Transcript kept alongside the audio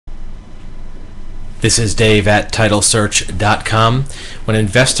This is Dave at TitleSearch.com. When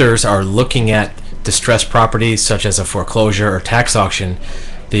investors are looking at distressed properties such as a foreclosure or tax auction,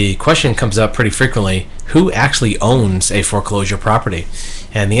 the question comes up pretty frequently: who actually owns a foreclosure property?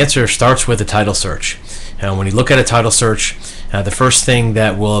 And the answer starts with a title search. When you look at a title search, the first thing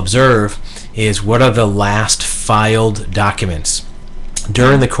that we'll observe is what are the last filed documents.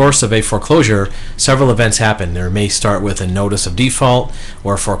 During the course of a foreclosure, several events happen. There may start with a notice of default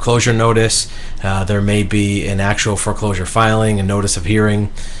or a foreclosure notice. There may be an actual foreclosure filing, a notice of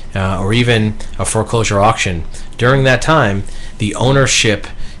hearing, or even a foreclosure auction. During that time, the ownership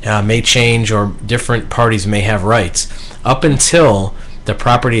may change, or different parties may have rights up until the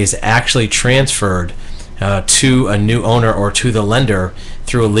property is actually transferred to a new owner or to the lender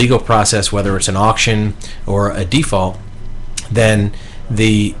through a legal process, whether it's an auction or a default. Then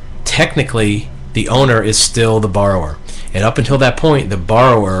technically the owner is still the borrower, and up until that point the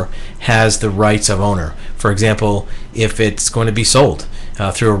borrower has the rights of owner. For example, if it's going to be sold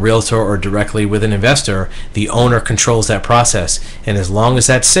through a realtor or directly with an investor, the owner controls that process, and as long as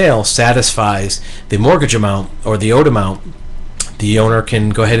that sale satisfies the mortgage amount or the owed amount, the owner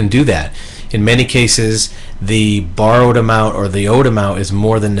can go ahead and do that. In many cases, the borrowed amount or the owed amount is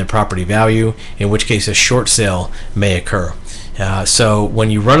more than the property value, in which case a short sale may occur. So when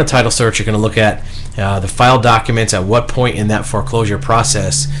you run a title search, you're going to look at the filed documents. At what point in that foreclosure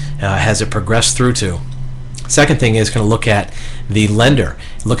process has it progressed through to? Second thing is going to look at the lender.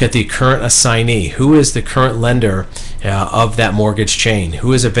 Look at the current assignee. Who is the current lender of that mortgage chain?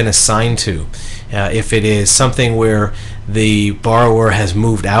 Who has it been assigned to? If it is something where the borrower has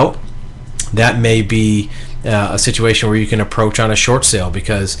moved out, that may be a situation where you can approach on a short sale,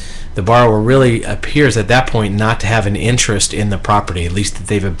 because the borrower really appears at that point not to have an interest in the property, at least that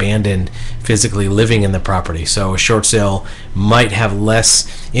they've abandoned physically living in the property. So a short sale might have less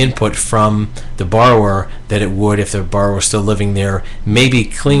input from the borrower than it would if the borrower was still living there, maybe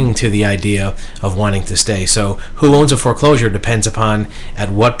clinging to the idea of wanting to stay. So who owns a foreclosure depends upon at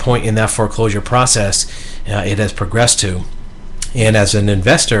what point in that foreclosure process it has progressed to. And as an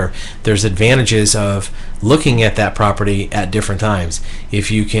investor, there's advantages of looking at that property at different times. If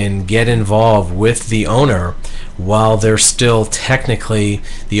you can get involved with the owner while they're still technically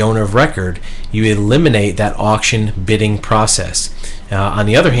the owner of record, you eliminate that auction bidding process. On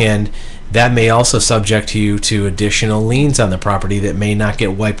the other hand, that may also subject you to additional liens on the property that may not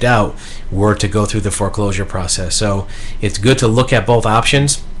get wiped out were it to go through the foreclosure process. So it's good to look at both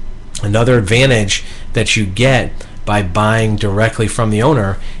options. Another advantage that you get by buying directly from the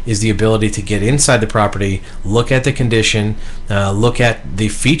owner is the ability to get inside the property, look at the condition, look at the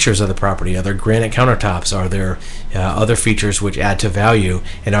features of the property. Are there granite countertops? Are there other features which add to value,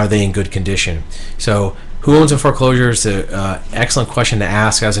 and are they in good condition? So who owns a foreclosure is an excellent question to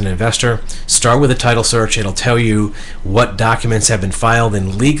ask as an investor. Start with a title search. It'll tell you what documents have been filed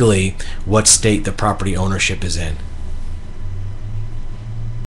and legally what state the property ownership is in.